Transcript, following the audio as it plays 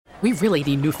We really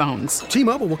need new phones.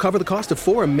 T-Mobile will cover the cost of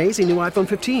 4 amazing new iPhone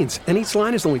 15s, and each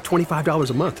line is only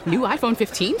 $25 a month. New iPhone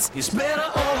 15s? It's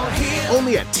better over here.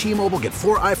 Only at T-Mobile, get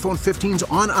 4 iPhone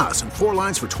 15s on us and 4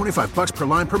 lines for $25 per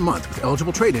line per month with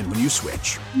eligible trade-in when you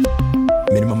switch.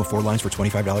 Minimum of 4 lines for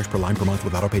 $25 per line per month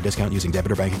with autopay discount using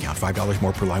debit or bank account. $5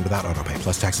 more per line without autopay,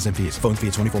 plus taxes and fees. Phone fee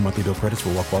at 24 monthly bill credits for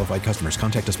well-qualified customers.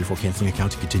 Contact us before canceling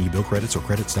account to continue bill credits or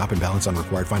credit stop and balance on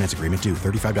required finance agreement due.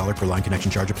 $35 per line connection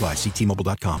charge applies. See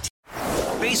T-Mobile.com.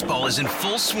 Baseball is in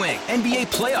full swing. NBA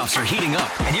playoffs are heating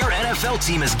up, and your NFL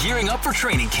team is gearing up for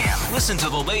training camp. Listen to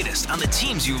the latest on the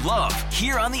teams you love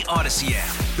here on the Odyssey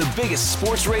app. The biggest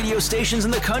sports radio stations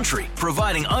in the country,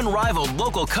 providing unrivaled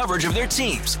local coverage of their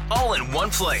teams, all in one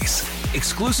place.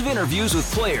 Exclusive interviews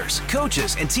with players,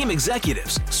 coaches, and team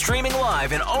executives, streaming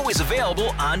live and always available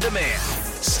on demand.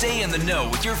 Stay in the know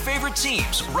with your favorite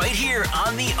teams right here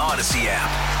on the Odyssey app.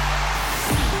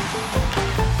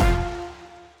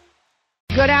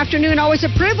 Good afternoon. Always a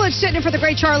privilege sitting in for the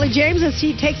great Charlie James as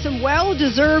he takes some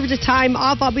well-deserved time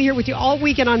off. I'll be here with you all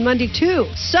weekend on Monday, too.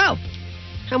 So,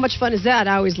 how much fun is that?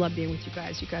 I always love being with you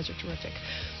guys. You guys are terrific.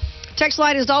 Text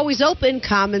line is always open.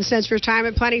 Common Sense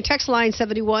Retirement Planning. Text line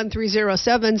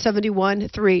 71307,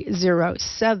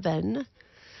 71307.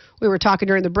 We were talking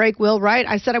during the break, Will, right?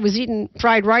 I said I was eating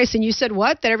fried rice, and you said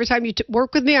what? That every time you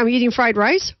work with me, I'm eating fried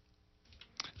rice?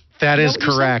 That is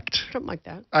correct. Something like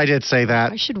that. I did say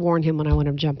that. I should warn him when I want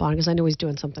him to jump on because I know he's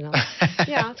doing something else.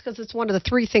 Yeah, it's because it's one of the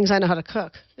 3 things I know how to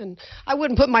cook. And I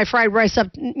wouldn't put my fried rice up,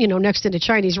 next in a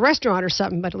Chinese restaurant or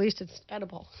something, but at least it's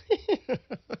edible.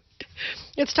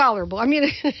 It's tolerable. I mean,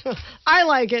 I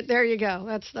like it. There you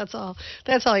go. That's all.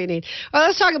 That's all you need. Well,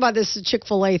 let's talk about this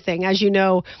Chick-fil-A thing. As you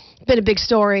know, been a big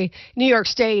story. New York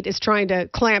State is trying to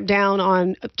clamp down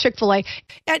on Chick-fil-A.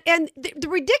 And the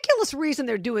ridiculous reason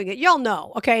they're doing it, y'all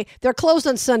know, okay? They're closed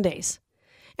on Sundays.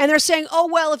 And they're saying, oh,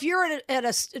 well, if you're at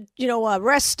a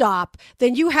rest stop,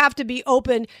 then you have to be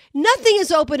open. Nothing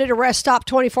is open at a rest stop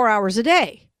 24 hours a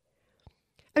day.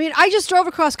 I mean, I just drove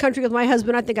across country with my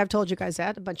husband. I think I've told you guys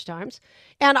that a bunch of times.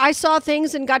 And I saw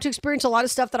things and got to experience a lot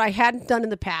of stuff that I hadn't done in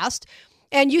the past.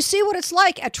 And you see what it's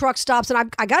like at truck stops. And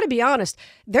I got to be honest,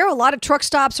 there are a lot of truck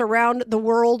stops around the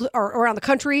world or around the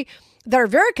country that are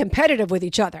very competitive with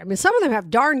each other. I mean, some of them have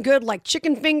darn good like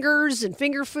chicken fingers and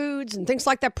finger foods and things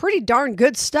like that. Pretty darn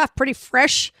good stuff, pretty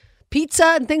fresh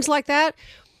pizza and things like that.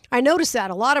 I noticed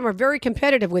that. A lot of them are very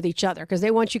competitive with each other because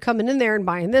they want you coming in there and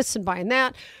buying this and buying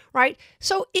that, right?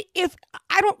 So if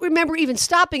I don't remember even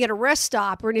stopping at a rest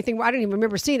stop or anything. I don't even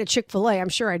remember seeing a Chick-fil-A. I'm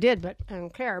sure I did, but I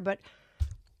don't care. But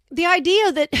the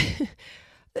idea that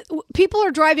people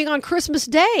are driving on Christmas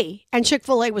Day and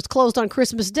Chick-fil-A was closed on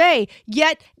Christmas Day,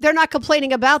 yet they're not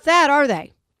complaining about that, are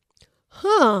they?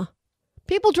 Huh.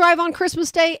 People drive on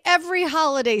Christmas Day every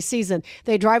holiday season.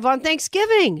 They drive on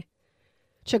Thanksgiving.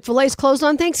 Chick-fil-A's closed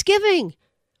on Thanksgiving.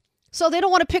 So they don't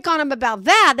want to pick on them about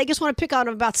that. They just want to pick on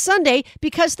them about Sunday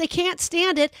because they can't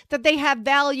stand it that they have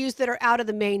values that are out of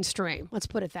the mainstream. Let's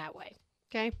put it that way.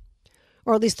 Okay?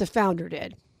 Or at least the founder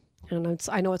did. And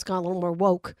I know it's gone a little more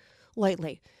woke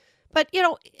lately. But,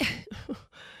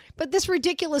 but this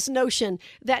ridiculous notion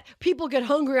that people get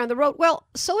hungry on the road. Well,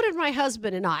 so did my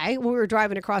husband and I when we were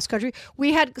driving across country.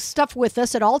 We had stuff with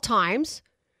us at all times.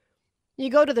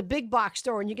 You go to the big box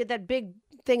store and you get that big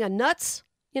thing of nuts,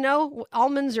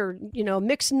 almonds or,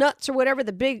 mixed nuts or whatever,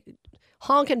 the big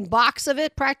honking box of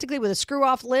it practically with a screw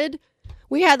off lid.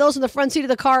 We had those in the front seat of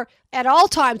the car at all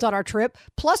times on our trip,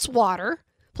 plus water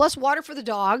for the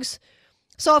dogs.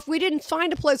 So if we didn't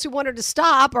find a place we wanted to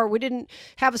stop or we didn't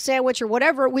have a sandwich or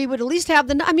whatever, we would at least have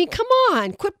come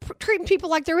on, quit treating people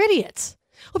like they're idiots.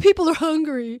 Well, people are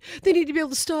hungry. They need to be able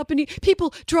to stop and eat.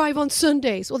 People drive on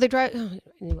Sundays. Well, they drive.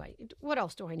 Anyway, what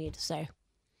else do I need to say?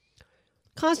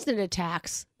 Constant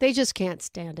attacks. They just can't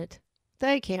stand it.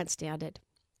 They can't stand it.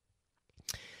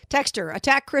 Texter,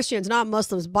 attack Christians, not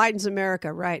Muslims. Biden's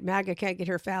America. Right. MAGA can't get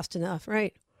here fast enough.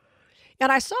 Right.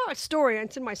 And I saw a story.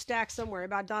 It's in my stack somewhere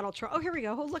about Donald Trump. Oh, here we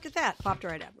go. Oh, look at that. Popped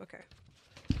right up. Okay.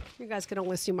 You guys can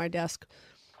only see my desk.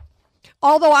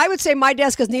 Although I would say my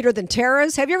desk is neater than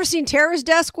Tara's. Have you ever seen Tara's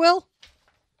desk, Will?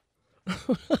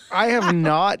 I have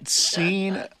not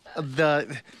seen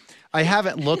I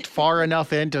haven't looked far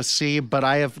enough in to see, but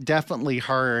I have definitely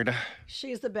heard.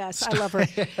 She's the best. I love her.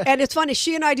 And it's funny.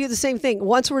 She and I do the same thing.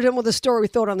 Once we're done with the story, we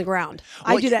throw it on the ground.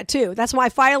 I do that too. That's my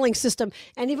filing system.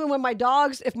 And even when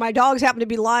if my dogs happen to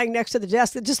be lying next to the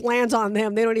desk, it just lands on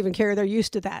them. They don't even care. They're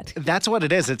used to that. That's what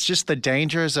it is. It's just the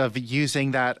dangers of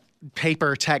using that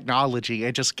paper technology.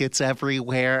 It just gets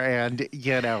everywhere. And,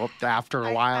 after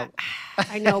a while.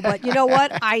 I know. But you know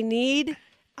what? I need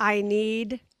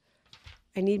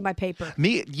I need my paper.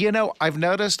 Me, I've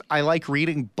noticed I like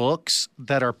reading books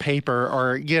that are paper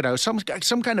or, some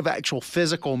kind of actual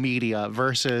physical media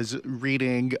versus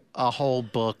reading a whole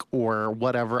book or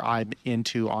whatever I'm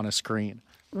into on a screen.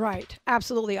 Right.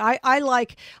 Absolutely. I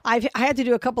had to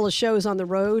do a couple of shows on the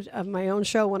road of my own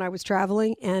show when I was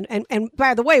traveling. And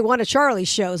by the way, one of Charlie's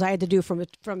shows I had to do from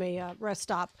a rest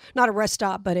stop, not a rest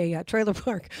stop, but a trailer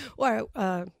park or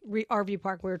RV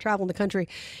park. We were traveling the country,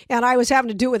 and I was having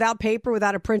to do it without paper,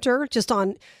 without a printer, just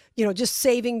on, just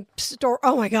saving store.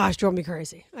 Oh my gosh, drove me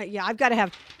crazy. I've got to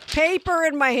have paper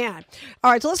in my hand.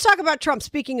 All right. So let's talk about Trump.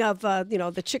 Speaking of,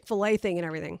 the Chick-fil-A thing and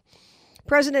everything.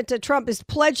 President Trump is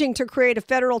pledging to create a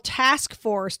federal task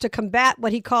force to combat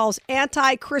what he calls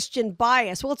anti-Christian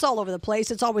bias. Well, it's all over the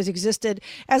place. It's always existed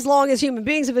as long as human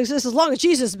beings have existed, as long as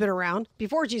Jesus has been around,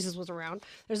 before Jesus was around.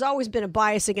 There's always been a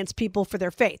bias against people for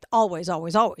their faith. Always,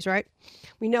 always, always, right?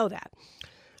 We know that.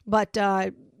 But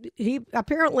he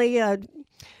apparently,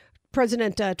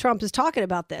 President Trump is talking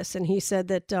about this, and he said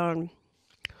that...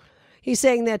 He's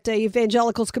saying that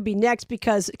evangelicals could be next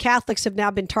because Catholics have now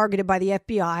been targeted by the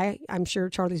FBI. I'm sure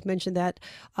Charlie's mentioned that.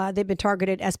 They've been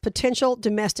targeted as potential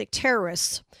domestic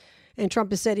terrorists. And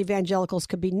Trump has said evangelicals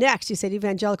could be next. He said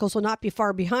evangelicals will not be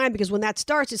far behind because when that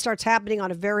starts, it starts happening on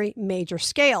a very major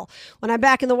scale. When I'm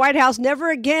back in the White House,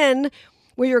 never again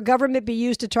will your government be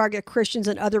used to target Christians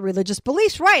and other religious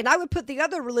beliefs. Right. And I would put the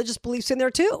other religious beliefs in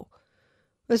there too.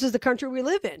 This is the country we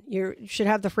live in. You should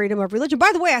have the freedom of religion.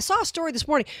 By the way, I saw a story this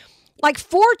morning. Like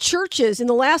 4 churches in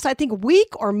the last, I think, week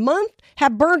or month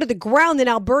have burned to the ground in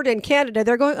Alberta and Canada.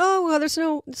 They're going, oh, well,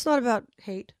 it's not about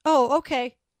hate. Oh,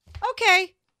 okay.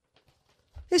 Okay.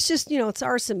 It's just, it's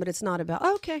arson, but it's not about,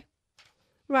 okay.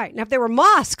 Right. Now, if there were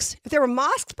mosques burning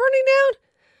down,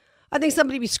 I think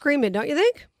somebody would be screaming, don't you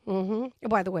think? Mm-hmm. And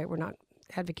by the way, we're not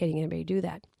advocating anybody do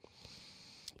that.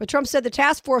 But Trump said the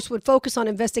task force would focus on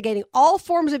investigating all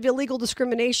forms of illegal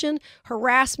discrimination,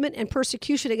 harassment, and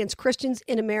persecution against Christians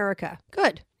in America.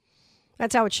 Good.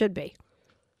 That's how it should be.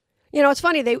 It's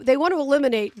funny. They want to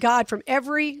eliminate God from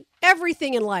everything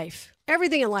in life.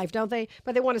 Everything in life, don't they?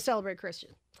 But they want to celebrate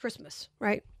Christmas,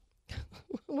 right?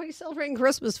 What are you celebrating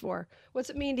Christmas for?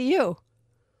 What's it mean to you?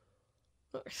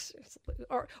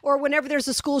 Or whenever there's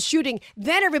a school shooting,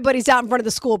 then everybody's out in front of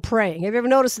the school praying. Have you ever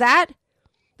noticed that?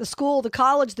 The school, the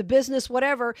college, the business,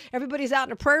 whatever, everybody's out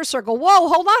in a prayer circle. Whoa,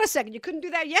 hold on a second. You couldn't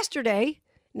do that yesterday.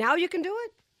 Now you can do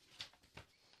it.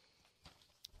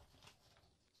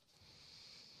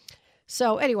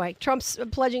 So anyway, Trump's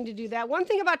pledging to do that. One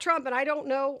thing about Trump, and I don't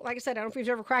know, like I said, I don't know if you've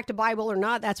ever cracked a Bible or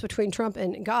not. That's between Trump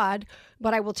and God.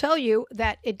 But I will tell you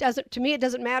that it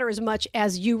doesn't matter as much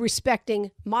as you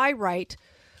respecting my right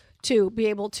to be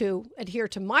able to adhere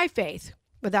to my faith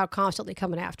without constantly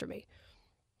coming after me.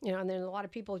 And then a lot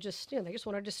of people just, they just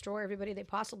want to destroy everybody they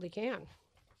possibly can.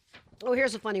 Oh,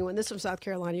 here's a funny one. This is from South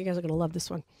Carolina. You guys are going to love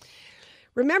this one.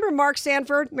 Remember Mark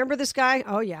Sanford? Remember this guy?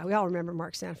 Oh, yeah. We all remember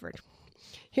Mark Sanford.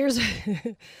 Here's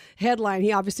a headline.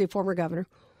 He obviously a former governor.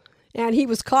 And he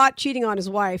was caught cheating on his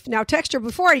wife. Now, texter,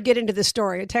 before I get into this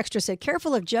story, a texter said,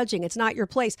 careful of judging. It's not your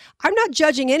place. I'm not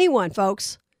judging anyone,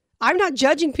 folks. I'm not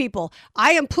judging people.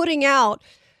 I am putting out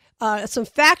some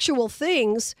factual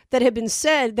things that have been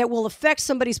said that will affect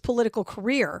somebody's political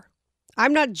career.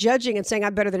 I'm not judging and saying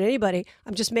I'm better than anybody.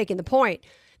 I'm just making the point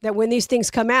that when these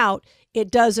things come out, it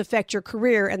does affect your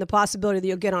career and the possibility that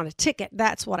you'll get on a ticket.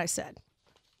 That's what I said.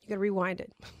 You got to rewind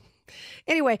it.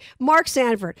 Anyway, Mark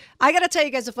Sanford. I got to tell you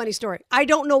guys a funny story. I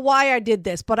don't know why I did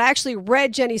this, but I actually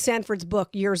read Jenny Sanford's book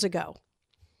years ago.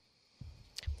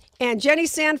 And Jenny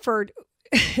Sanford...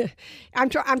 I'm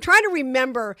trying to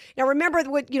remember. Now, remember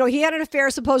what, he had an affair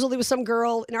supposedly with some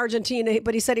girl in Argentina,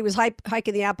 but he said he was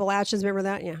hiking the Appalachians. Remember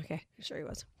that? Yeah, okay. Sure he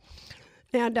was.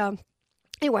 And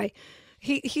anyway,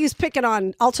 he's picking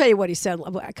on, I'll tell you what he said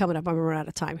coming up. I'm running out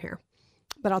of time here.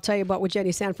 But I'll tell you about what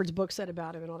Jenny Sanford's book said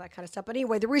about him and all that kind of stuff. But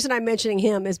anyway, the reason I'm mentioning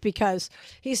him is because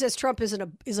he says Trump is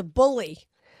a bully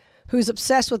who's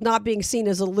obsessed with not being seen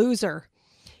as a loser.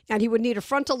 And he would need a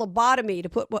frontal lobotomy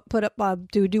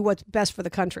to do what's best for the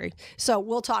country. So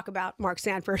we'll talk about Mark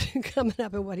Sanford coming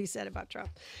up and what he said about Trump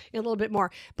in a little bit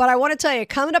more. But I want to tell you,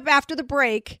 coming up after the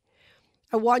break,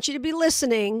 I want you to be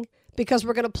listening because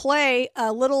we're going to play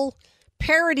a little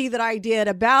parody that I did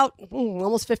about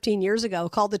almost 15 years ago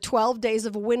called the 12 Days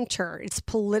of Winter. It's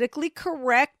politically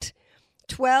correct.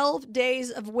 12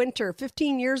 Days of Winter.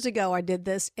 15 years ago I did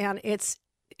this, and it's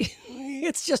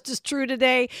just as true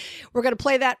today. We're going to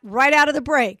play that right out of the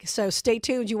break. So stay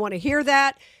tuned. You want to hear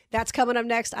that? That's coming up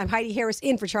next. I'm Heidi Harris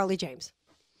in for Charlie James.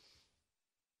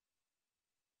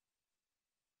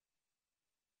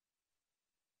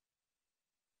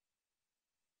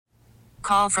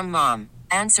 Call from mom.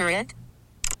 Answer it.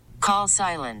 Call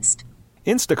silenced.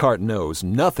 Instacart knows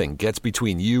nothing gets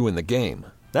between you and the game.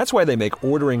 That's why they make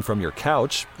ordering from your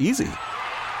couch easy.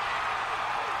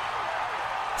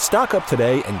 Stock up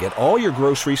today and get all your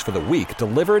groceries for the week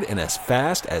delivered in as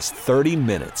fast as 30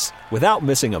 minutes without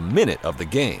missing a minute of the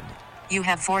game. You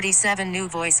have 47 new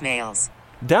voicemails.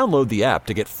 Download the app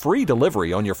to get free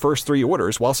delivery on your first 3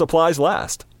 orders while supplies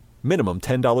last. Minimum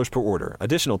 $10 per order.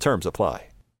 Additional terms apply.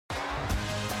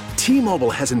 T-Mobile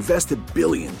has invested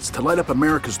billions to light up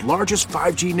America's largest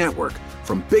 5G network,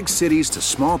 from big cities to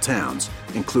small towns,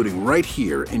 including right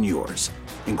here in yours.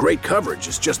 And great coverage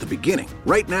is just the beginning.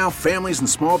 Right now, families and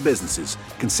small businesses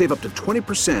can save up to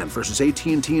 20% versus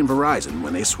AT&T and Verizon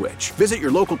when they switch. Visit your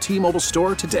local T-Mobile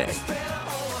store today.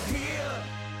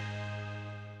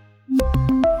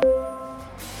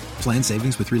 Plan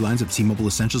savings with 3 lines of T-Mobile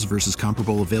Essentials versus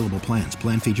comparable available plans.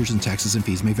 Plan features and taxes and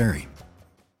fees may vary.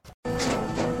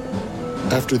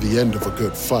 After the end of a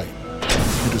good fight,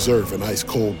 you deserve an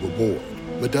ice-cold reward.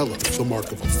 Modelo, the mark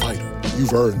of a fighter.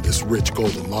 You've earned this rich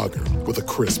golden lager with a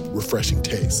crisp, refreshing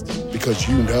taste. Because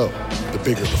you know, the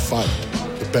bigger the fight,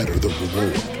 the better the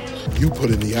reward. You put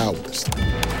in the hours,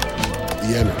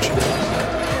 the energy,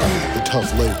 the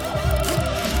tough labor.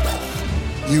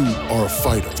 You are a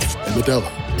fighter, and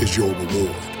Modelo is your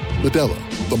reward. Modelo,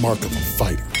 the mark of a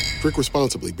fighter. Drink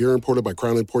responsibly. Beer imported by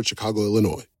Crown Imports, Chicago,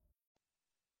 Illinois.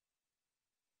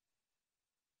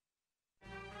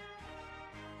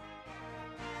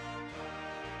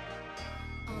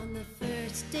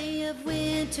 Day of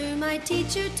winter, my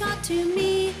teacher taught to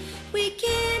me we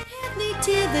can't have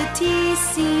nativity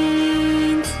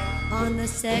scenes. On the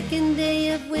second day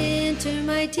of winter,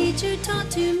 my teacher taught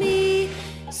to me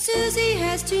Susie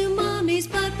has 2 mommies,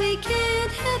 but we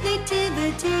can't have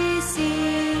nativity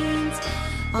scenes.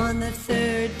 On the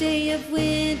third day of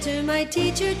winter, my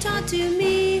teacher taught to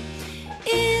me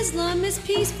Islam is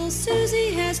peaceful,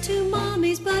 Susie has 2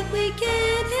 mommies, but we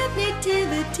can't have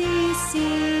nativity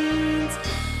scenes.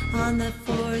 On the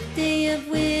 4th day of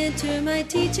winter, my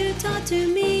teacher taught to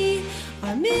me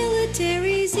our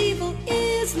military's evil,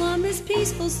 Islam is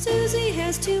peaceful, Susie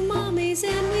has 2 mommies,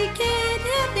 and we can't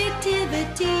have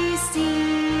nativity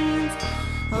scenes.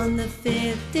 On the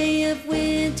 5th day of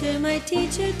winter, my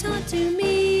teacher taught to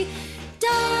me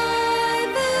diversity.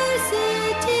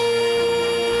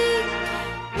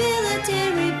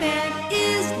 Military bad,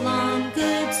 Islam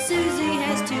good, Susie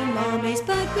has 2 mommies,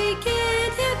 but we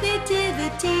can't have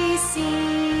nativity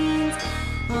scenes.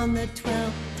 On the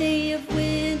 12th day of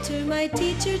winter, my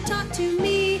teacher taught to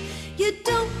me you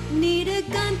don't need a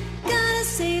gun, gotta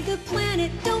save the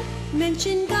planet, don't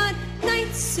mention God.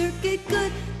 Ninth Circuit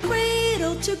good,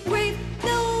 cradle to grave,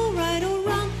 no right or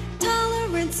wrong,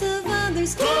 tolerance of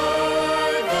others, diversity.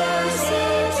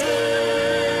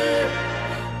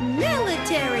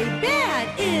 Military bad,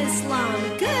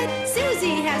 Islam good,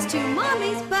 Susie has 2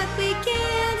 mommies, but we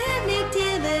can't have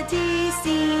nativity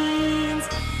scenes.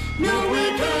 No, we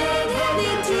can't have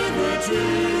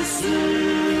nativity scenes.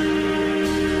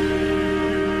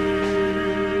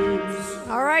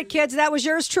 All right, kids, that was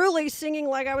yours truly singing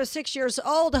like I was 6 years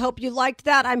old. I hope you liked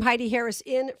that. I'm Heidi Harris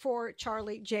in for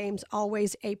Charlie James.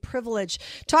 Always a privilege.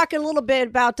 Talking a little bit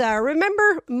about,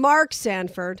 remember Mark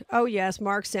Sanford? Oh, yes,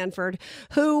 Mark Sanford,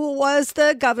 who was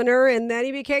the governor, and then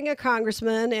he became a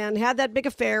congressman and had that big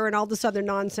affair and all this other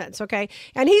nonsense, okay?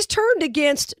 And he's turned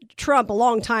against Trump a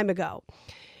long time ago.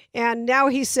 And now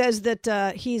he says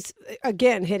that he's,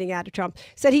 again, hitting out at Trump,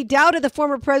 said he doubted the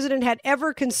former president had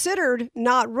ever considered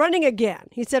not running again.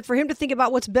 He said for him to think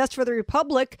about what's best for the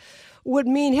republic would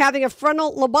mean having a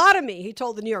frontal lobotomy, he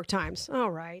told the New York Times.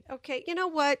 All right. Okay. You know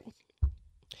what?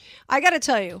 I got to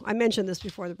tell you, I mentioned this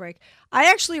before the break. I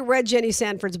actually read Jenny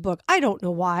Sanford's book. I don't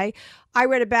know why. I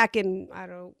read it back in, I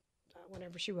don't know,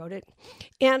 whenever she wrote it.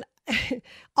 And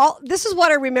this is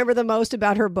what I remember the most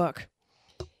about her book.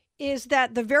 Is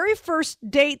that the very first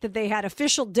date that they had,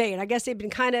 official date, I guess they'd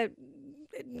been kind of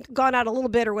gone out a little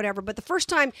bit or whatever, but the first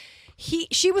time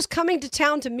she was coming to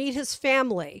town to meet his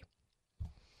family.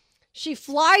 She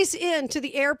flies into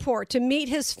the airport to meet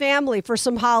his family for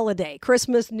some holiday,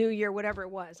 Christmas, New Year, whatever it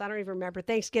was. I don't even remember,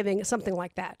 Thanksgiving, something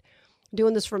like that. I'm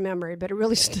doing this from memory, but it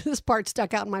really, this part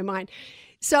stuck out in my mind.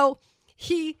 So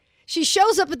she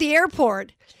shows up at the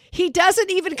airport. He doesn't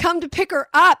even come to pick her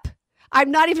up. I'm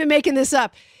not even making this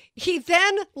up. He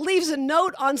then leaves a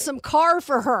note on some car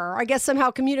for her. I guess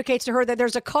somehow communicates to her that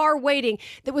there's a car waiting.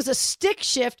 There was a stick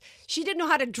shift. She didn't know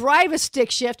how to drive a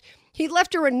stick shift. He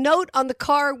left her a note on the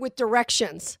car with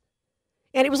directions.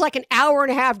 And it was like an hour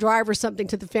and a half drive or something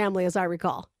to the family, as I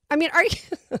recall. I mean, are you...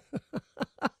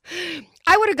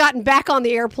 I would have gotten back on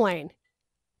the airplane.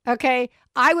 Okay?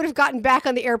 I would have gotten back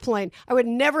on the airplane. I would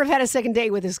never have had a second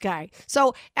date with this guy.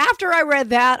 So after I read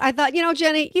that, I thought,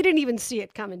 Jenny, you didn't even see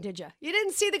it coming, did you? You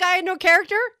didn't see the guy had no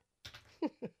character?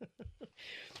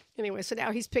 Anyway, so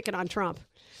now he's picking on Trump.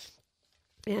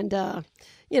 And,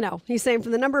 he's saying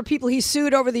from the number of people he's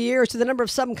sued over the years to the number of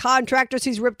subcontractors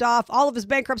he's ripped off, all of his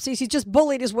bankruptcies, he's just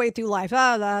bullied his way through life.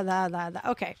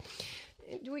 Okay.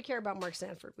 Do we care about Mark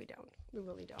Sanford? We don't. We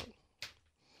really don't.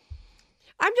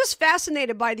 I'm just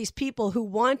fascinated by these people who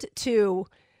want to,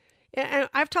 and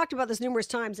I've talked about this numerous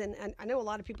times, and I know a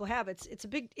lot of people have. It's a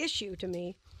big issue to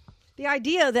me. The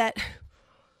idea that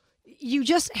you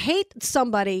just hate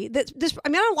somebody. I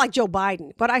don't like Joe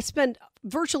Biden, but I spend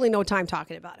virtually no time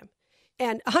talking about him.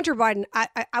 And Hunter Biden,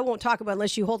 I won't talk about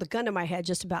unless you hold a gun to my head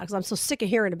just about, because I'm so sick of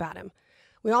hearing about him.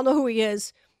 We all know who he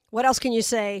is. What else can you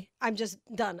say? I'm just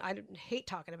done. I hate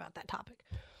talking about that topic.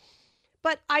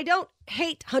 But I don't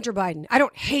hate Hunter Biden. I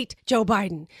don't hate Joe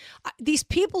Biden. These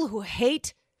people who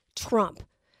hate Trump,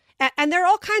 and there are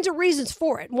all kinds of reasons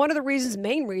for it. One of the reasons,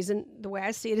 main reason, the way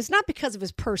I see it, is not because of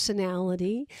his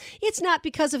personality. It's not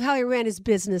because of how he ran his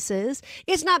businesses.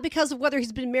 It's not because of whether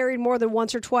he's been married more than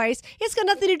once or twice. It's got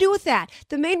nothing to do with that.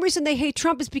 The main reason they hate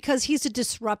Trump is because he's a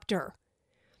disruptor.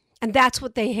 And that's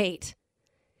what they hate.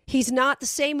 He's not the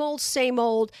same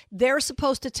old. They're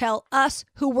supposed to tell us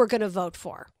who we're going to vote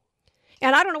for.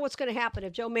 And I don't know what's going to happen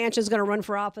if Joe Manchin's going to run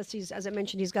for office. As I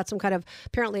mentioned, he's got some kind of,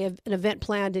 apparently an event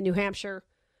planned in New Hampshire.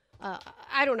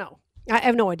 I don't know. I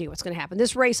have no idea what's going to happen.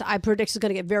 This race, I predict, is going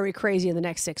to get very crazy in the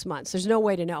next 6 months. There's no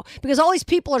way to know. Because all these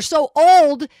people are so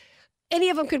old, any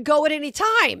of them could go at any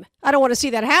time. I don't want to see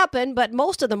that happen, but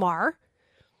most of them are.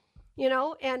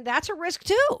 And that's a risk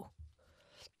too.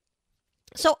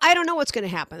 So I don't know what's going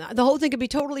to happen. The whole thing could be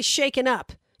totally shaken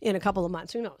up in a couple of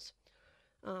months. Who knows?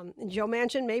 Joe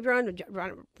Manchin, maybe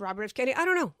Robert F. Kennedy. I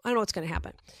don't know. I don't know what's going to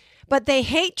happen. But they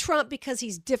hate Trump because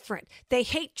he's different. They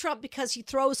hate Trump because he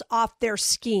throws off their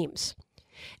schemes.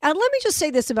 And let me just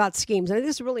say this about schemes. I think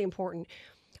this is really important.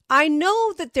 I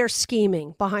know that they're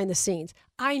scheming behind the scenes.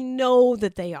 I know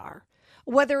that they are.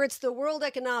 Whether it's the World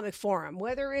Economic Forum,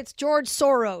 whether it's George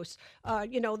Soros,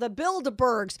 the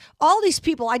Bilderbergs, all these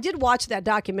people. I did watch that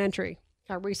documentary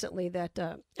recently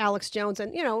that Alex Jones,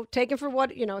 and, taken for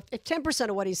what, if 10%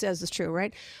 of what he says is true,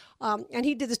 right? And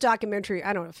he did this documentary,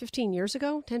 I don't know, 15 years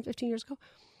ago, did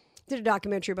a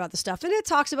documentary about the stuff. And it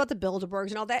talks about the Bilderbergs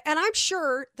and all that. And I'm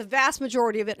sure the vast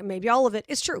majority of it, and maybe all of it,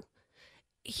 is true.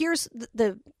 Here's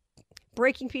the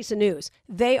breaking piece of news.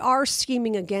 They are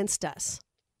scheming against us.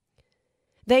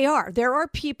 They are. There are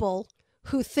people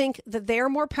who think that they are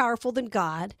more powerful than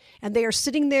God, and they are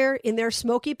sitting there in their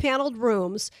smoky paneled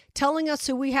rooms telling us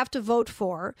who we have to vote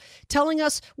for, telling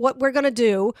us what we're going to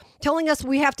do, telling us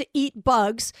we have to eat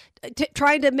bugs,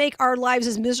 trying to make our lives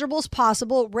as miserable as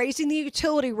possible, raising the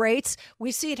utility rates.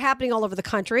 We see it happening all over the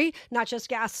country, not just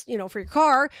gas, for your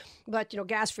car, but,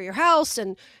 gas for your house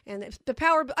and the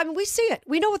power. I mean, we see it.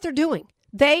 We know what they're doing.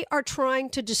 They are trying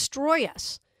to destroy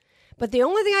us. But the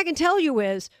only thing I can tell you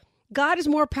is God is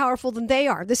more powerful than they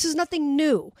are. This is nothing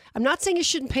new. I'm not saying you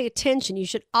shouldn't pay attention. You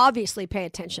should obviously pay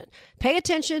attention. Pay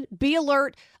attention, be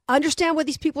alert, understand what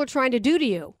these people are trying to do to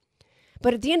you.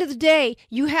 But at the end of the day,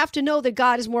 you have to know that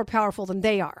God is more powerful than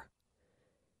they are.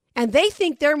 And they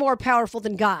think they're more powerful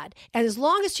than God. And as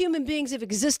long as human beings have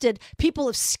existed, people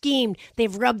have schemed.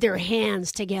 They've rubbed their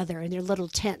hands together in their little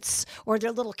tents or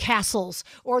their little castles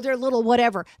or their little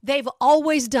whatever. They've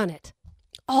always done it.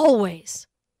 Always.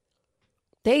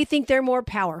 They think they're more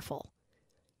powerful.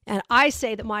 And I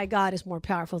say that my God is more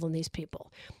powerful than these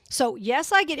people. So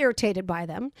yes, I get irritated by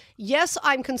them. Yes,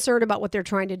 I'm concerned about what they're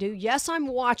trying to do. Yes, I'm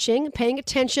watching, paying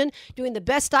attention, doing the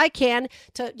best I can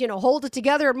to, hold it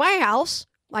together at my house,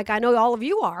 like I know all of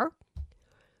you are.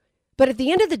 But at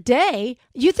the end of the day,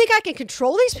 you think I can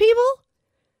control these people?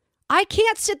 I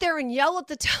can't sit there and yell at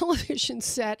the television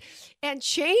set and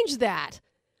change that.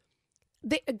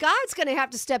 God's going to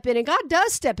have to step in, and God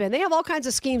does step in. They have all kinds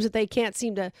of schemes that they can't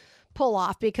seem to pull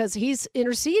off because he's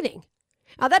interceding.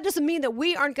 Now, that doesn't mean that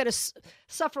we aren't going to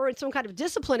suffer in some kind of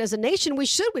discipline as a nation. We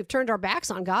should. We've turned our backs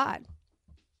on God.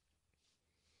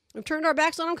 We've turned our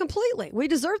backs on him completely. We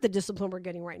deserve the discipline we're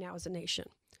getting right now as a nation.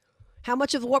 How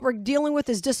much of what we're dealing with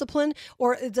is discipline,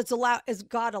 or is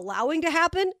God allowing to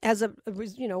happen as in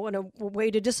a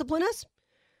way to discipline us?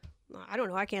 I don't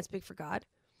know. I can't speak for God.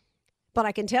 But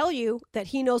I can tell you that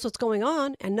he knows what's going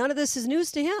on, and none of this is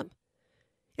news to him.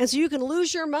 And so you can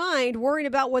lose your mind worrying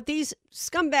about what these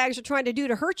scumbags are trying to do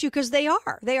to hurt you, because they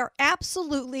are. They are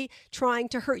absolutely trying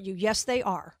to hurt you. Yes, they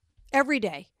are. Every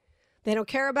day. They don't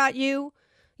care about you.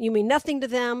 You mean nothing to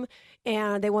them.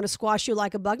 and they want to squash you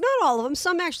like a bug. Not all of them.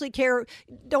 Some actually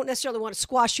don't necessarily want to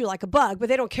squash you like a bug, but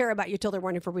they don't care about you till they're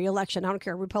running for re-election. I don't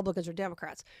care, Republicans or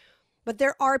Democrats. But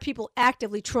there are people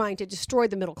actively trying to destroy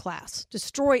the middle class,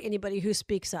 destroy anybody who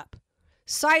speaks up,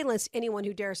 silence anyone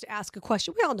who dares to ask a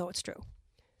question. We all know it's true.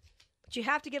 But you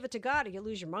have to give it to God or you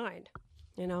lose your mind,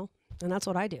 and that's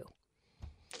what I do.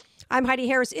 I'm Heidi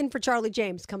Harris, in for Charlie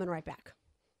James, coming right back.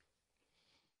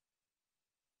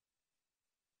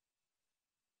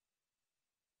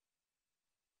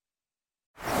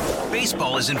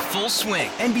 Baseball is in full swing.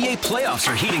 NBA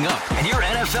playoffs are heating up, and your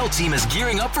NFL team is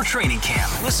gearing up for training camp.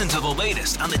 Listen to the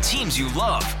latest on the teams you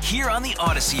love here on the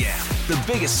Odyssey app. The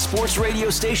biggest sports radio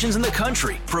stations in the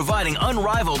country, providing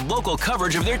unrivaled local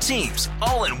coverage of their teams,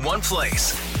 all in one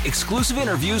place. Exclusive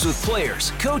interviews with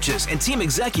players, coaches, and team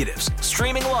executives,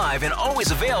 streaming live and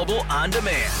always available on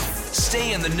demand.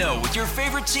 Stay in the know with your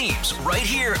favorite teams right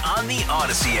here on the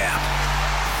Odyssey app.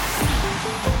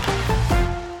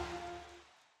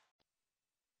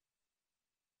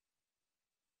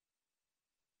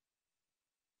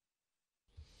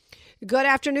 Good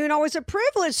afternoon. Always a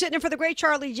privilege sitting in for the great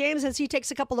Charlie James as he takes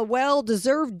a couple of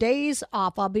well-deserved days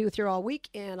off. I'll be with you all week,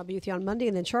 and I'll be with you on Monday.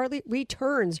 And then Charlie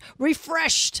returns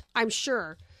refreshed, I'm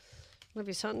sure. If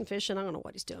he's hunting, fishing, I don't know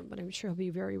what he's doing, but I'm sure he'll be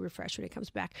very refreshed when he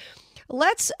comes back.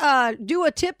 Let's do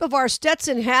a tip of our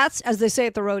Stetson hats, as they say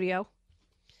at the rodeo.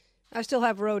 I still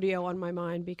have rodeo on my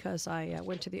mind because I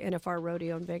went to the NFR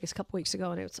rodeo in Vegas a couple weeks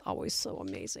ago, and it's always so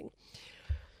amazing.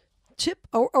 Tip,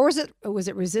 or was it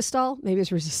Resistol? Maybe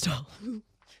it's Resistol.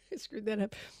 I screwed that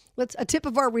up. A tip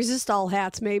of our Resistol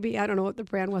hats, maybe. I don't know what the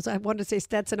brand was. I wanted to say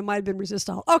Stetson. It might have been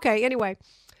Resistol. Okay, anyway.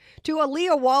 To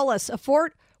Aaliyah Wallace, a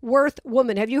Fort Worth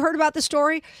woman. Have you heard about the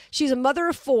story? She's a mother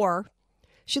of 4.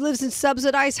 She lives in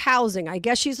subsidized housing. I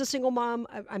guess she's a single mom.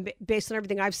 I'm based on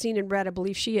everything I've seen and read. I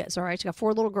believe she is. All right, she's got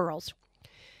 4 little girls.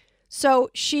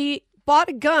 So she bought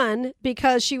a gun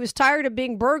because she was tired of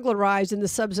being burglarized in the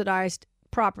subsidized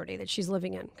property that she's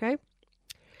living in, okay?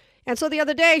 And so the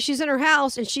other day, she's in her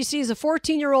house, and she sees a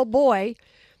 14-year-old boy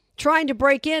trying to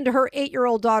break into her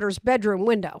 8-year-old daughter's bedroom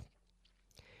window.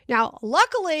 Now,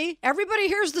 luckily, everybody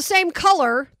here's the same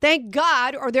color, thank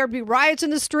God, or there'd be riots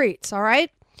in the streets, all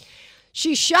right?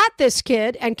 She shot this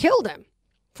kid and killed him,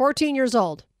 14 years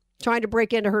old, trying to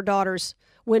break into her daughter's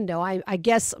window. I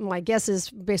guess, my guess is,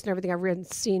 based on everything I've read and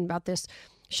seen about this,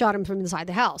 shot him from inside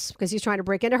the house because he's trying to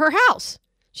break into her house.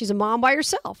 She's a mom by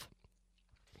herself.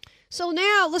 So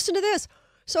now, listen to this.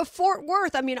 So Fort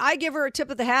Worth, I give her a tip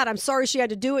of the hat. I'm sorry she had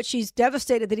to do it. She's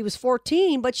devastated that he was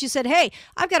 14, but she said, hey,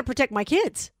 I've got to protect my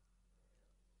kids.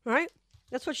 Right?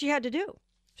 That's what she had to do.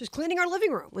 She was cleaning our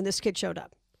living room when this kid showed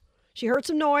up. She heard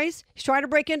some noise. He's trying to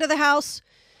break into the house,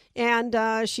 and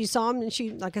she saw him, and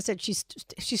she, like I said, she's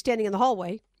standing in the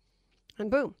hallway, and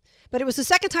boom. But it was the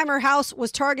second time her house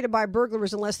was targeted by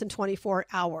burglars in less than 24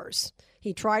 hours.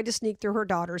 He tried to sneak through her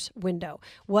daughter's window.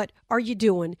 What are you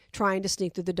doing trying to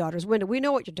sneak through the daughter's window? We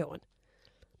know what you're doing.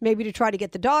 Maybe to try to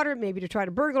get the daughter, maybe to try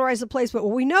to burglarize the place. But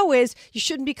what we know is you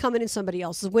shouldn't be coming in somebody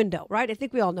else's window, right? I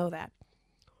think we all know that.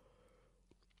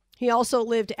 He also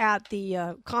lived at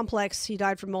the complex. He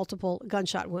died from multiple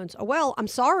gunshot wounds. Oh, well, I'm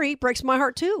sorry. Breaks my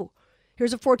heart, too.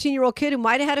 Here's a 14-year-old kid who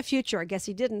might have had a future. I guess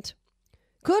he didn't.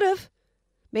 Could have.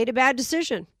 Made a bad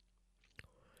decision.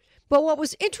 But what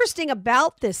was interesting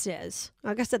about this is,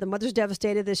 like I said, the mother's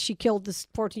devastated that she killed this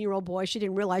 14-year-old boy. She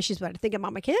didn't realize she's about to think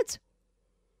about my kids.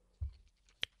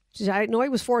 She said, I didn't know he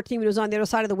was 14 when he was on the other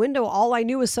side of the window. All I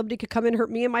knew was somebody could come in and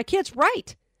hurt me and my kids.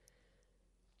 Right.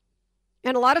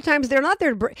 And a lot of times they're not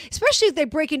there, especially if they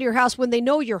break into your house when they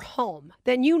know you're home.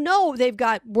 Then you know they've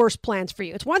got worse plans for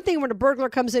you. It's one thing when a burglar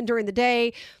comes in during the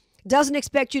day, doesn't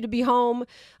expect you to be home.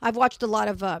 I've watched a lot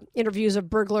of interviews of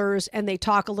burglars, and they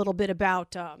talk a little bit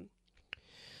about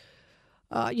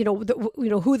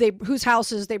whose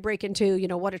houses they break into,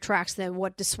 what attracts them,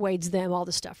 what dissuades them, all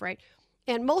this stuff, right?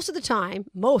 And most of the time,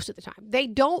 they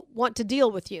don't want to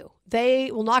deal with you.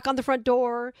 They will knock on the front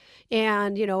door,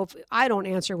 and, if I don't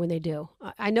answer when they do.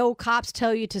 I know cops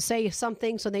tell you to say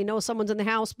something so they know someone's in the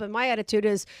house, but my attitude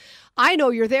is, I know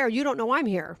you're there. You don't know I'm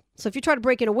here. So if you try to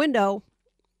break in a window,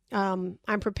 I'm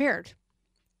prepared.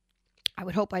 I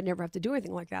would hope I'd never have to do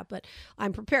anything like that, but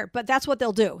I'm prepared. But that's what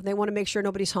they'll do. They want to make sure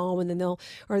nobody's home, and then they'll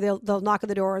knock on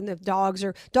the door, and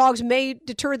the dogs may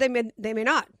deter them, they may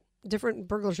not. Different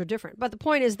burglars are different. But the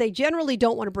point is, they generally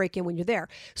don't want to break in when you're there.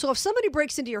 So if somebody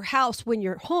breaks into your house when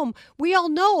you're home, we all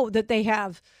know that they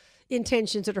have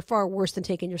intentions that are far worse than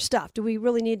taking your stuff. Do we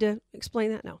really need to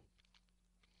explain that? No.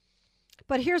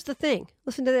 But here's the thing.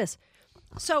 Listen to this.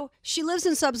 So she lives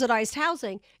in subsidized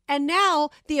housing, and now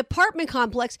the apartment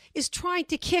complex is trying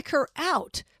to kick her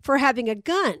out for having a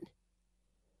gun.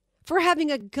 for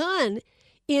having a gun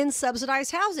in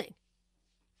subsidized housing.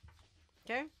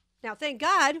 Okay? Now, thank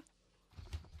God,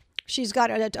 she's got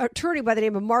an attorney by the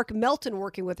name of Mark Melton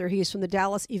working with her. He's from the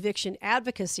Dallas Eviction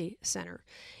Advocacy Center.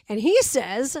 And he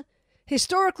says,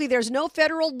 historically, there's no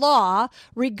federal law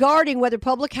regarding whether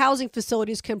public housing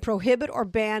facilities can prohibit or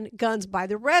ban guns by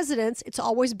the residents. It's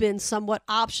always been somewhat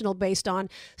optional based on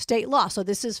state law. So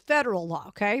this is federal law,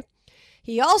 okay?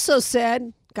 He also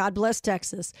said, God bless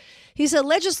Texas, he said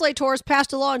legislators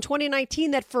passed a law in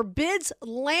 2019 that forbids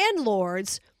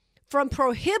landlords from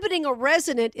prohibiting a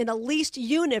resident in a leased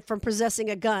unit from possessing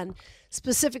a gun,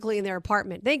 specifically in their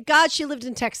apartment. Thank God she lived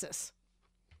in Texas,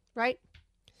 right?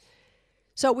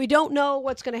 So we don't know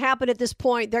what's going to happen at this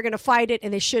point. They're going to fight it,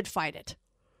 and they should fight it.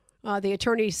 The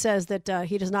attorney says that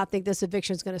he does not think this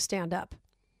eviction is going to stand up.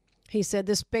 He said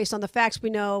this, based on the facts we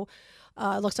know,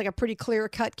 looks like a pretty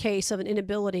clear-cut case of an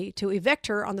inability to evict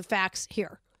her on the facts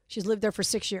here. She's lived there for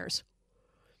 6 years.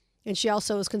 And she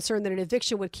also is concerned that an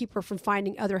eviction would keep her from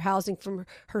finding other housing for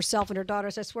herself and her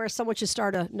daughters. I swear someone should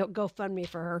start a GoFundMe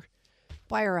for her.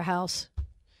 Buy her a house.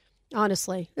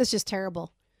 Honestly, it's just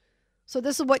terrible. So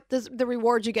this is what the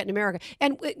rewards you get in America.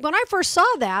 And when I first saw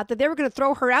that they were going to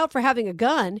throw her out for having a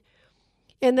gun,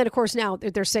 and then, of course, now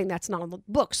they're saying that's not on the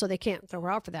book, so they can't throw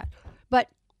her out for that. But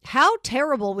how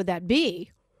terrible would that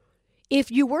be if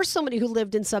you were somebody who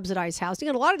lived in subsidized housing?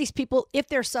 And a lot of these people, if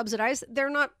they're subsidized, they're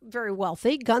not very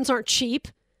wealthy. Guns aren't cheap.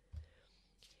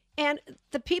 And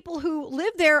the people who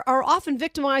live there are often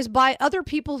victimized by other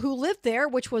people who live there,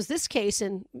 which was this case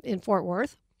in Fort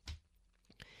Worth.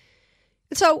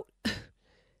 And so,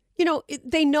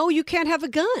 they know you can't have a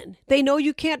gun. They know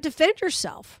you can't defend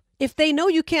yourself. If they know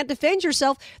you can't defend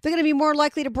yourself, they're going to be more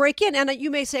likely to break in. And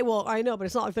you may say, well, I know, but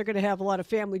it's not like they're going to have a lot of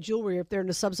family jewelry if they're in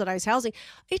a subsidized housing.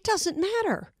 It doesn't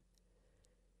matter.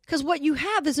 Because what you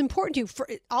have is important to you. For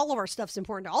all of our stuff's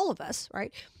important to all of us,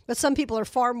 right? But some people are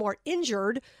far more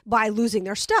injured by losing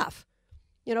their stuff.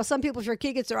 Some people, if your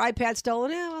kid gets their iPad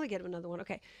stolen, they get them another one.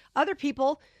 Okay. Other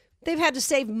people, they've had to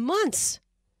save months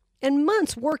and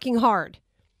months working hard,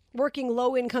 working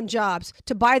low-income jobs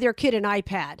to buy their kid an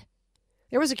iPad.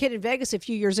 There was a kid in Vegas a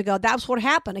few years ago. That's what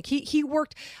happened. Like he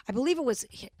worked, I believe it was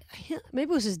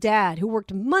his dad who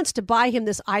worked months to buy him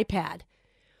this iPad.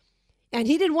 And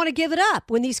he didn't want to give it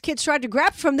up. When these kids tried to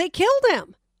grab it from him, they killed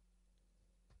him.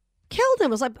 It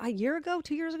was like a year ago,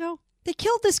 2 years ago. They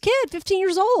killed this kid, 15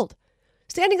 years old,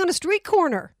 standing on a street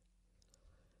corner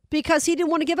because he didn't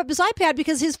want to give up his iPad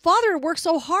because his father worked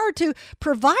so hard to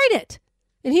provide it.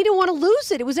 And he didn't want to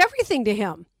lose it. It was everything to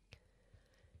him.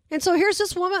 And so here's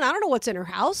this woman, I don't know what's in her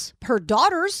house, her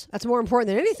daughters, that's more important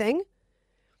than anything.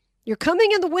 You're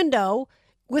coming in the window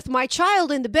with my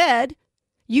child in the bed.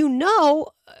 You know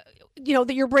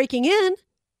that you're breaking in.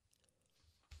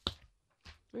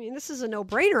 I mean, this is a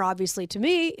no-brainer, obviously, to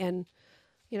me. And,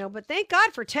 but thank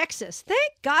God for Texas.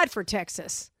 Thank God for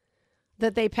Texas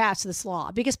that they passed this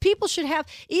law. Because people should have,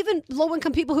 even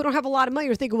low-income people who don't have a lot of money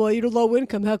are thinking, well, you're low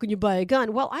income, how can you buy a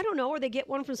gun? Well, I don't know, or they get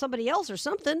one from somebody else or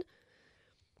something.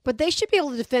 But they should be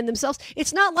able to defend themselves.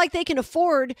 It's not like they can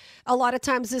afford, a lot of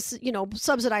times this,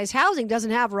 subsidized housing doesn't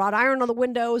have wrought iron on the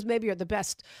windows, maybe or the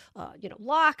best,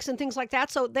 locks and things like that.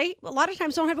 So they, a lot of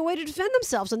times, don't have a way to defend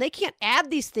themselves. And they can't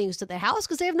add these things to the house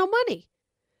because they have no money.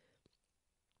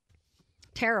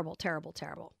 Terrible, terrible,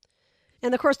 terrible.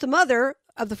 And, of course, the mother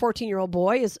of the 14-year-old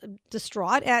boy is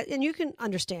distraught, and you can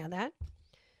understand that.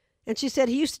 And she said,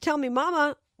 he used to tell me,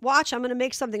 Mama, watch, I'm going to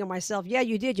make something of myself. Yeah,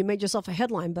 you did. You made yourself a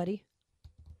headline, buddy.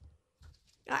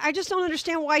 I just don't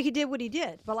understand why he did what he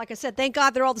did. But like I said, thank God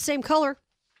they're all the same color.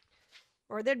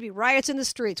 Or there'd be riots in the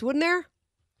streets, wouldn't there?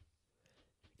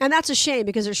 And that's a shame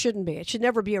because there shouldn't be. It should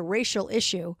never be a racial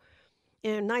issue.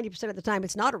 And 90% of the time,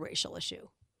 it's not a racial issue.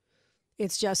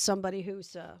 It's just somebody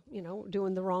who's,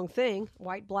 doing the wrong thing,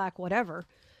 white, black, whatever.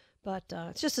 But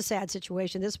it's just a sad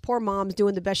situation. This poor mom's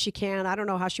doing the best she can. I don't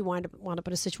know how she wound up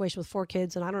in a situation with 4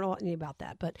 kids, and I don't know anything about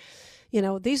that. But,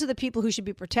 these are the people who should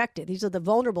be protected. These are the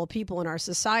vulnerable people in our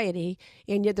society,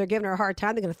 and yet they're giving her a hard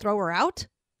time. They're going to throw her out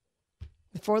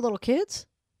with 4 little kids.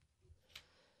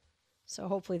 So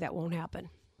hopefully that won't happen.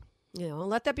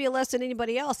 Let that be a lesson to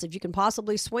anybody else. If you can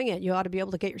possibly swing it, you ought to be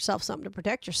able to get yourself something to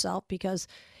protect yourself, because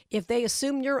if they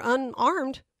assume you're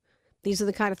unarmed, these are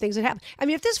the kind of things that happen. I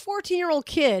mean, if this 14-year-old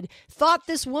kid thought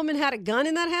this woman had a gun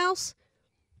in that house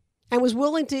and was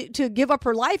willing to give up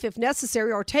her life if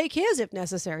necessary, or take his if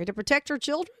necessary, to protect her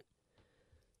children,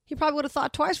 he probably would have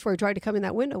thought twice before he tried to come in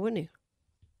that window, wouldn't he?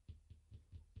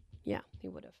 Yeah, he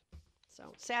would have.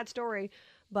 So, sad story,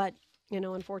 but,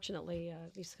 unfortunately,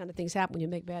 these kind of things happen when you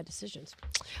make bad decisions.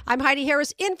 I'm Heidi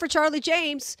Harris, in for Charlie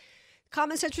James.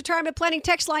 Common Sense Retirement Planning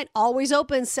text line always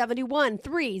open,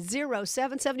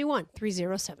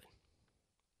 71307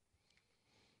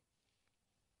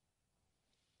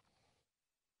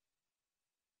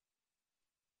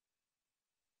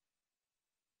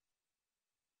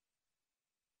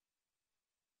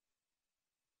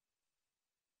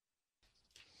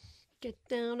 Get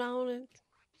down on it.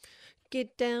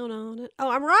 Get down on it. Oh,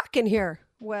 I'm rocking here.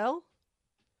 Well,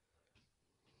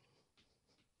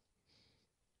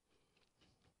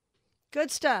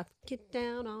 good stuff. Get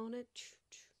down on it.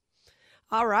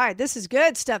 All right. This is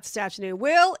good stuff this afternoon.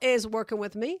 Will is working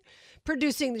with me,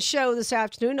 producing the show this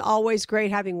afternoon. Always great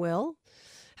having Will.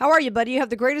 How are you, buddy? You have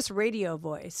the greatest radio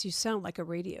voice. You sound like a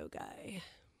radio guy.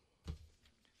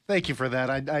 Thank you for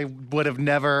that. I would have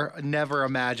never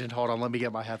imagined. Hold on, let me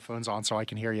get my headphones on so I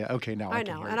can hear you. Okay, now I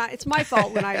can know, hear and you. it's my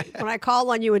fault when I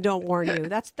call on you and don't warn you.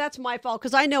 That's my fault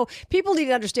because I know people need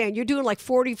to understand. You're doing like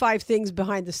 45 things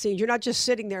behind the scenes. You're not just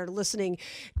sitting there listening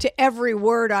to every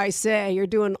word I say. You're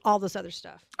doing all this other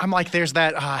stuff. I'm like, there's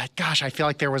that. I feel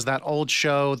like there was that old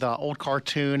show, the old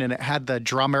cartoon, and it had the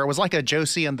drummer. It was like a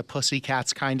Josie and the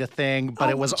Pussycats kind of thing, but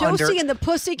it was Josie and the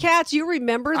Pussycats. You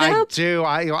remember them? I do.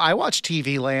 I watched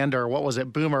TV Land, or what was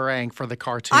it, Boomerang, for the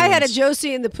cartoons. I had a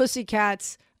Josie and the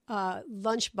Pussycats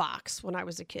lunchbox when I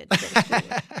was a kid.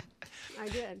 I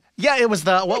did. Yeah, it was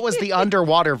what was the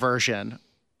underwater version?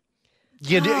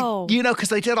 Because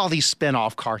they did all these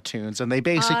spin-off cartoons, and they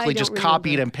basically just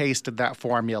copied and pasted that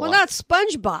formula. Well, not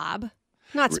SpongeBob.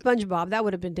 Not SpongeBob. That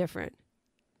would have been different.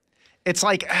 It's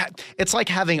like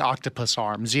having octopus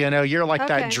arms. You're like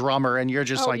that drummer, and you're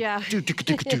just do.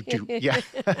 Yeah.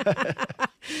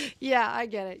 Yeah, I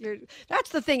get it.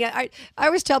 That's the thing. I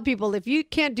always tell people, if you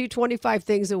can't do 25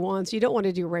 things at once, you don't want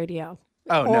to do radio.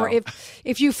 Or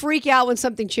if you freak out when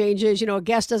something changes, a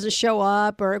guest doesn't show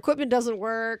up or equipment doesn't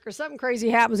work or something crazy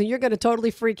happens and you're going to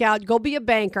totally freak out, go be a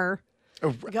banker.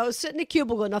 Go sit in a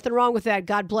cubicle. Nothing wrong with that.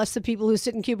 God bless the people who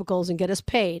sit in cubicles and get us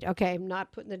paid. Okay, I'm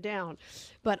not putting it down.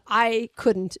 But I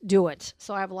couldn't do it.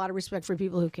 So I have a lot of respect for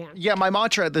people who can. Yeah, my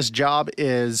mantra at this job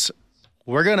is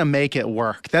we're going to make it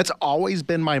work. That's always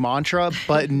been my mantra,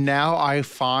 but now I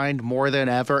find more than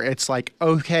ever, it's like,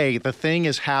 okay, the thing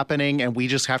is happening and we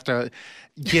just have to,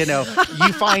 you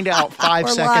find out 5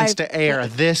 seconds to air,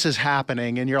 this is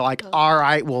happening. And you're like, all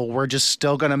right, well, we're just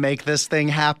still going to make this thing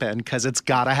happen because it's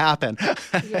got to happen.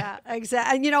 Yeah,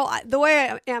 exactly. And the way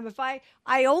I am, if I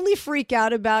only freak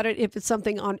out about it if it's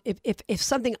something if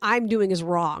something I'm doing is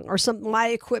wrong or my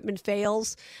equipment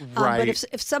fails. Right. But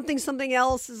if something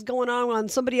else is going on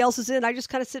somebody else is in, I just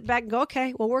kind of sit back and go,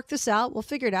 okay, we'll work this out. We'll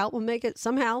figure it out. We'll make it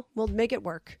somehow. We'll make it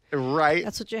work. Right.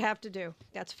 That's what you have to do.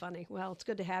 That's funny. Well, it's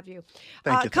good to have you.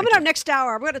 Thank you. Coming up next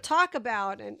hour, we're going to talk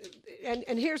about, and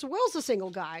here's Will's a single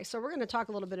guy, so we're going to talk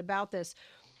a little bit about this.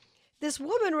 This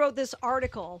woman wrote this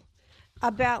article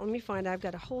about, let me find out, I've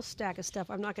got a whole stack of stuff.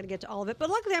 I'm not going to get to all of it, but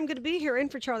luckily I'm going to be here in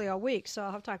for Charlie all week, so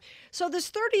I'll have time. So this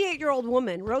 38-year-old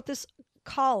woman wrote this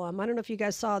column. I don't know if you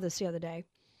guys saw this the other day.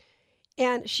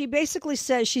 And she basically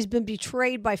says she's been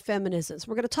betrayed by feminisms.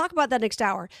 We're going to talk about that next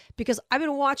hour because I've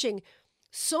been watching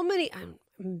so many, I'm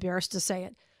embarrassed to say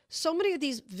it, so many of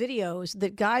these videos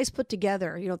that guys put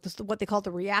together, what they call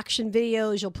the reaction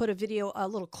videos. You'll put a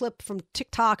little clip from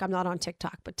TikTok. I'm not on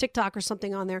TikTok, but TikTok or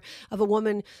something on there of a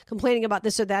woman complaining about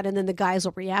this or that, and then the guys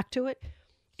will react to it.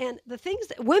 And the things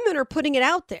that women are putting it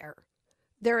out there,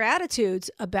 their attitudes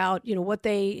about, what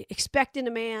they expect in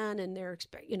a man and their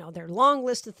long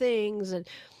list of things and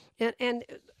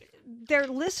they're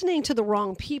listening to the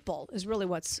wrong people is really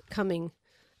what's coming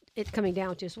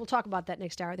down to. So we'll talk about that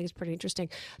next hour. I think it's pretty interesting.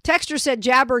 Texter said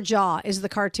Jabberjaw is the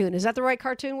cartoon. Is that the right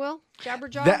cartoon, Will?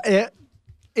 Jabberjaw?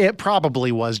 It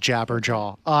probably was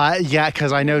Jabberjaw. Yeah,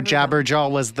 because I know Jabberjaw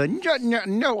was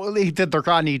he did the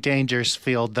Rodney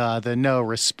Dangerfield, the no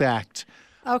respect.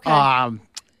 Okay.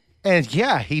 And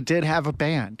yeah, he did have a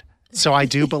band. So I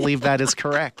do believe that is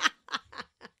correct.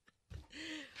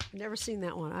 I've never seen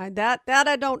that one. That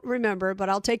I don't remember, but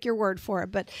I'll take your word for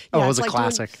it. But yeah, it was a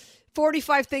classic.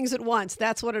 45 things at once.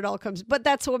 That's what it all comes. But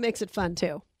that's what makes it fun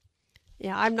too.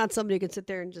 Yeah, I'm not somebody who can sit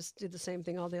there and just do the same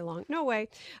thing all day long. No way.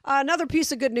 Another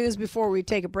piece of good news before we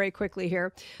take a break quickly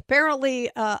here. Apparently,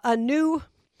 a new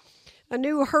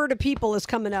herd of people is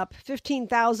coming up.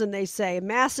 15,000, they say. A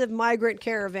massive migrant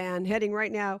caravan heading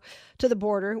right now to the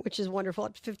border, which is wonderful.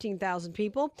 Up to 15,000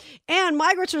 people. And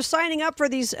migrants are signing up for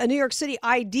these New York City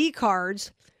ID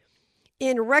cards.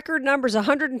 In record numbers,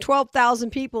 112,000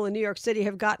 people in New York City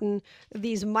have gotten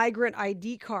these migrant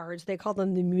ID cards. They call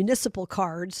them the municipal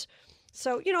cards.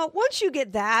 So, once you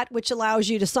get that, which allows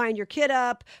you to sign your kid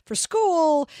up for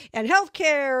school and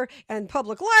healthcare and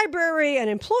public library and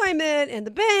employment and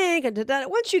the bank, and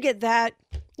once you get that,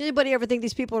 anybody ever think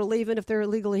these people are leaving if they're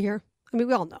illegally here? I mean,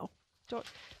 we all know.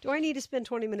 Do I need to spend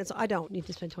 20 minutes? I don't need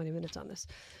to spend 20 minutes on this.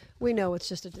 We know it's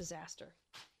just a disaster.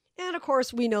 And of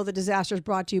course, we know the disaster is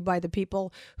brought to you by the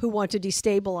people who want to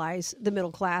destabilize the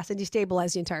middle class and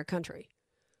destabilize the entire country.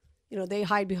 They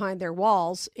hide behind their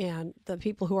walls, and the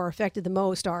people who are affected the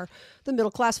most are the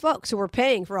middle class folks who are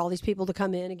paying for all these people to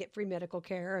come in and get free medical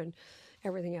care and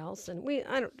everything else. And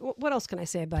what else can I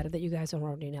say about it that you guys don't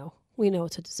already know? We know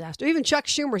it's a disaster. Even Chuck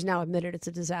Schumer's now admitted it's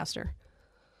a disaster.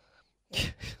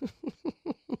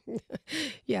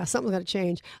 Yeah, something's going to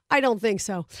change. I don't think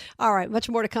so. All right, much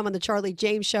more to come on the Charlie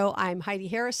James Show. I'm Heidi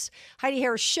Harris. Heidi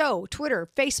Harris Show, Twitter,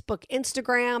 Facebook,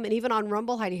 Instagram, and even on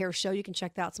Rumble, Heidi Harris Show. You can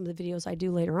check out some of the videos I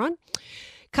do later on.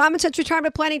 Common Sense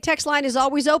Retirement Planning text line is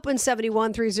always open,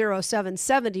 71307,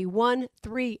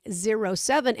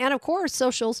 71307. And, of course,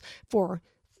 socials for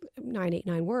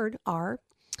 989-WORD are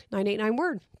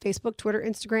 989-WORD. Facebook, Twitter,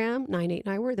 Instagram,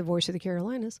 989-WORD. The Voice of the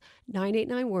Carolinas,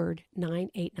 989-WORD,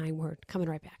 989-WORD. Coming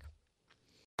right back.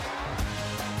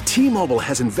 T-Mobile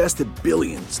has invested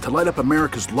billions to light up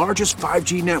America's largest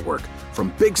 5G network,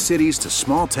 from big cities to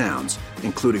small towns,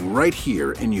 including right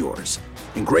here in yours.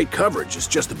 And great coverage is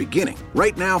just the beginning.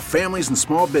 Right now, families and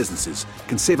small businesses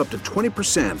can save up to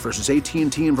 20% versus AT&T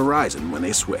and Verizon when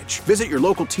they switch. Visit your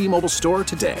local T-Mobile store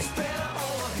today.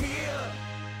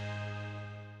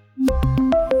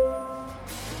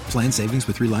 Plan savings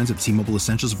with 3 lines of T-Mobile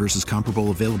Essentials versus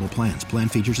comparable available plans. Plan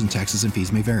features and taxes and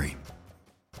fees may vary.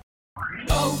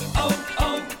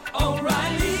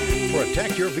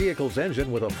 Protect your vehicle's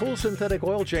engine with a full synthetic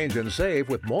oil change and save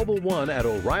with Mobile One at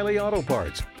O'Reilly Auto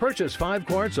Parts. Purchase 5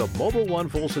 quarts of Mobile One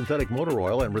full synthetic motor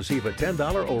oil and receive a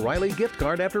 $10 O'Reilly gift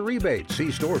card after rebate.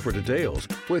 See store for details.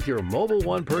 With your Mobile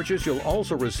One purchase, you'll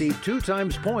also receive 2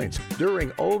 times points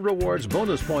during O Rewards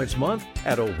Bonus Points Month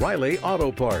at O'Reilly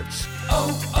Auto Parts.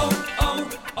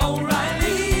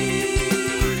 O'Reilly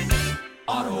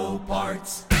Auto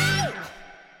Parts.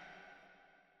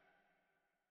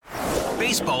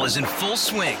 Baseball is in full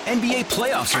swing. NBA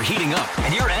playoffs are heating up,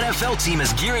 and your NFL team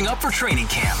is gearing up for training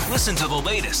camp. Listen to the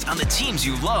latest on the teams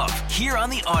you love here on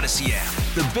the Odyssey app.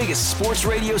 The biggest sports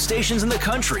radio stations in the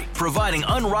country, providing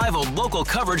unrivaled local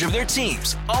coverage of their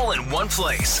teams, all in one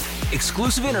place.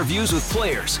 Exclusive interviews with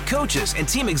players, coaches, and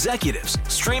team executives,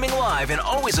 streaming live and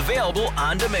always available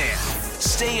on demand.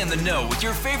 Stay in the know with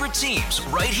your favorite teams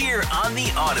right here on the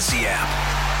Odyssey app.